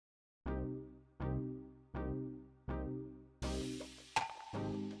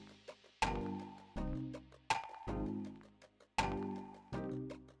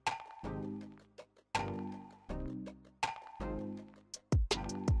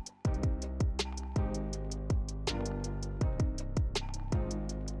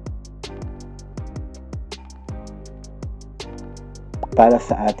Para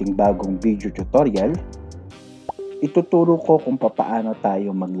sa ating bagong video tutorial, ituturo ko kung paano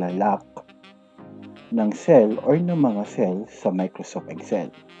tayo maglalak ng cell or ng mga cell sa Microsoft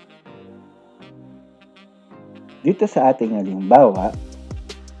Excel. Dito sa ating halimbawa,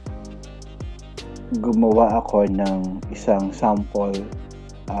 gumawa ako ng isang sample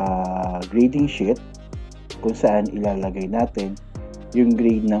grading sheet kung saan ilalagay natin yung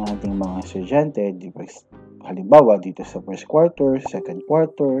grade ng ating mga estudyante. Halimbawa, dito sa first quarter, second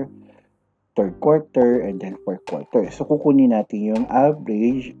quarter, third quarter, and then fourth quarter. So, kukunin natin yung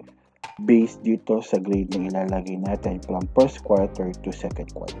average based dito sa grade na ilalagay natin from first quarter to second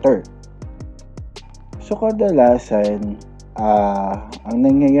quarter. So, kadalasan, ang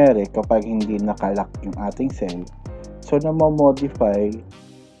nangyayari kapag hindi nakalock yung ating cell, so namomodify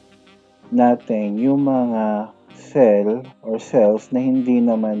natin yung mga cell or cells na hindi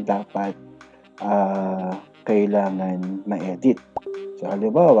naman dapat kailangan ma-edit. So,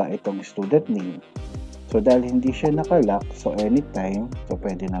 halimbawa, itong student name. So, dahil hindi siya nakalock, so anytime, so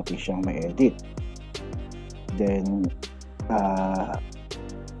pwede natin siyang ma-edit. Then,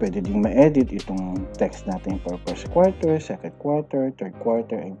 pwede ding ma-edit itong text natin for first quarter, second quarter, third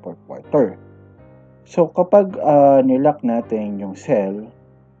quarter, and fourth quarter. So, kapag nilock natin yung cell,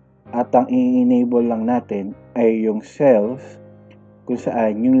 at ang i-enable lang natin ay yung cells kung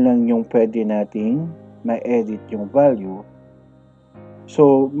saan yun lang yung pwede nating ma-edit yung value.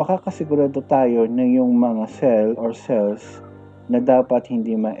 So, makakasigurado tayo na yung mga cell or cells na dapat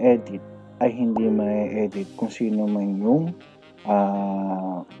hindi ma-edit ay hindi ma-edit kung sino man yung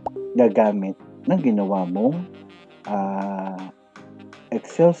gagamit ng ginawa mong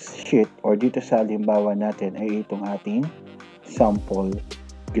Excel sheet, or dito sa halimbawa natin ay itong ating sample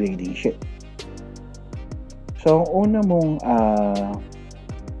grading sheet. So, ang una mong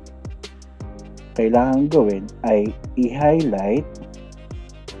kailangan gawin ay i-highlight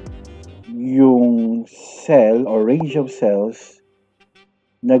yung cell or range of cells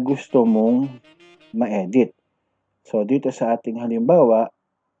na gusto mong ma-edit. So, dito sa ating halimbawa,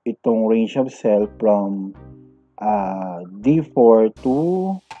 itong range of cell from D4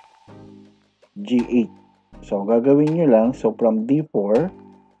 to G8. So, gagawin nyo lang, so from D4,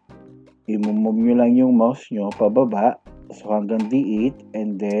 i-move nyo lang yung mouse nyo pababa, so hanggang D8,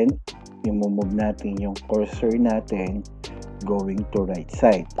 and then i-move natin yung cursor natin going to right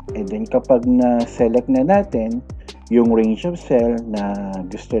side. And then kapag na-select na natin yung range of cell na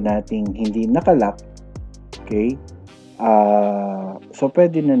gusto nating hindi nakalock, okay, so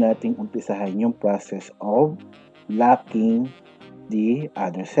pwede na nating umpisahan yung process of locking the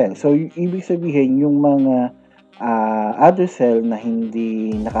other cell. So, ibig sabihin yung mga other cell na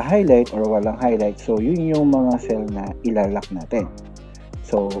hindi naka-highlight or walang highlight, so yun yung mga cell na ilalock natin.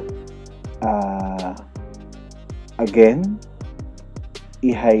 So, again,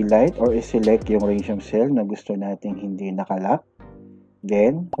 i-highlight or i-select yung range of cell na gusto nating hindi nakalock.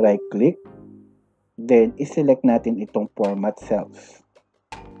 Then, right-click. Then, i-select natin itong format cells.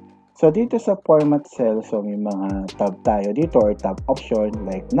 So, dito sa format cell, so may mga tab tayo dito or tab option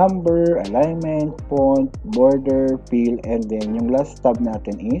like number, alignment, font, border, fill, and then yung last tab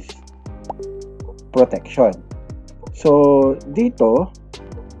natin is protection. So, dito,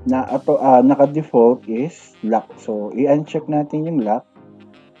 naka-default is lock. So, i-uncheck natin yung lock.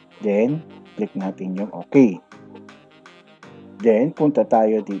 Then, click natin yung OK. Then, punta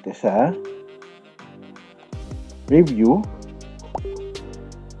tayo dito sa review.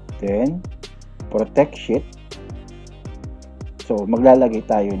 Then, protect sheet. So, maglalagay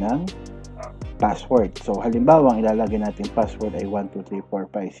tayo ng password. So, halimbawa, ang ilalagay natin password ay 1, 2, 3, 4,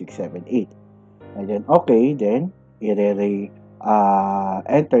 5, 6, 7, 8. And then, okay. Then,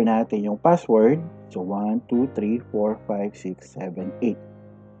 enter natin yung password. So, 1, 2, 3, 4, 5, 6, 7,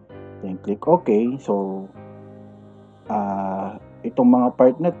 8. Then, click OK. So, itong mga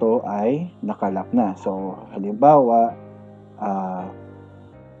part na to ay nakalock na. So, halimbawa,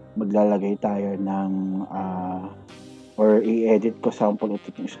 maglalagay tayo ng or i-edit ko sample ito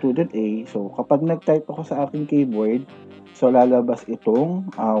ng student A. So, kapag nag-type ako sa aking keyboard, so lalabas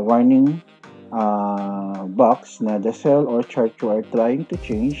itong warning box na the cell or chart you are trying to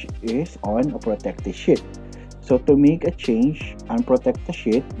change is on a protected sheet. So, to make a change on protected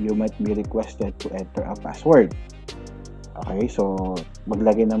sheet, you might be requested to enter a password. Okay, so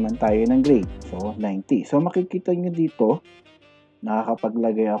maglagay naman tayo ng grade. So, 90. So, makikita nyo dito,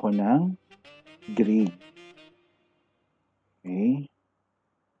 nakakapaglagay ako ng grade. Okay.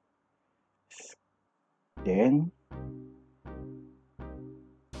 Then,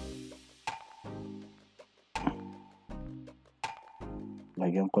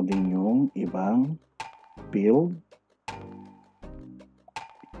 lagyan ko din yung ibang field.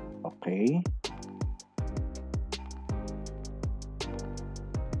 Okay.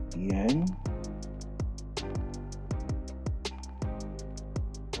 Yan.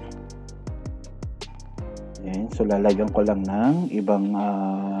 Yan. So, lalagyan ko lang ng ibang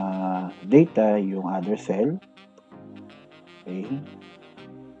data yung other cell. Okay.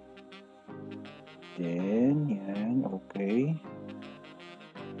 Then, yan. Okay.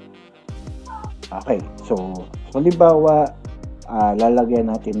 Okay. So halimbawa, lalagyan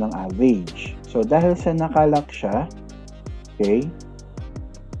natin ng average. So, dahil sa nakalak siya, okay,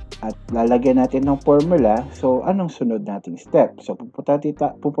 at lalagyan natin ng formula, so anong sunod nating step? So,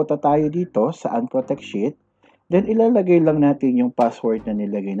 pupunta tayo dito sa unprotect sheet, then ilalagay lang natin yung password na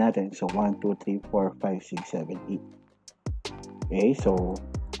nilagay natin. So, 1, 2, 3, 4, 5, 6, 7, 8. Okay, so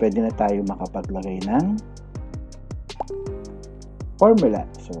pwede na tayo makapaglagay ng formula.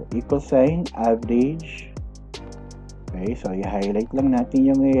 So, equal sign, average. Okay, so i-highlight lang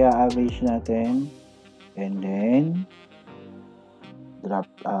natin yung i-average natin. And then,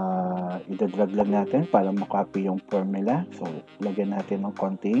 i-drag lang natin para makopy yung formula. So, lagyan natin ng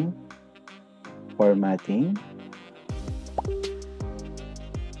konting formatting.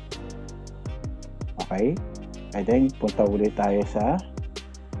 Okay. And then, punta ulit tayo sa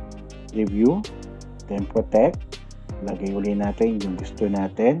review. Then, protect. Lagay ulit natin yung gusto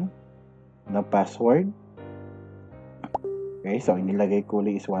natin na password. Okay, so inilagay ko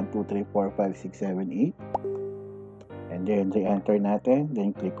ulit is 1, 2, 3, 4, 5, 6, 7, 8. And then, re-enter natin.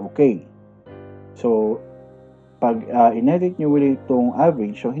 Then, click OK. So, pag in-edit nyo ulit itong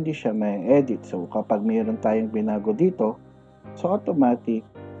average, so hindi siya may edit. So, kapag mayroon tayong binago dito, so automatic,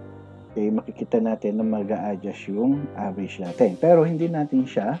 okay, makikita natin na mag-a-adjust yung average natin. Pero, hindi natin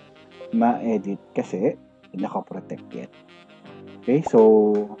siya ma-edit kasi naka-protect yan. Okay, so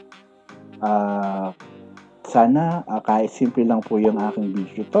sana kahit simple lang po yung aking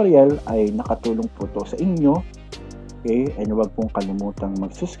video tutorial ay nakatulong po to sa inyo. Okay, and huwag pong kalimutang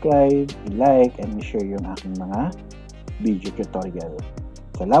mag-subscribe, i-like, and i-share yung aking mga video tutorial.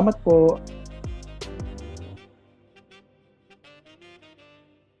 Salamat po!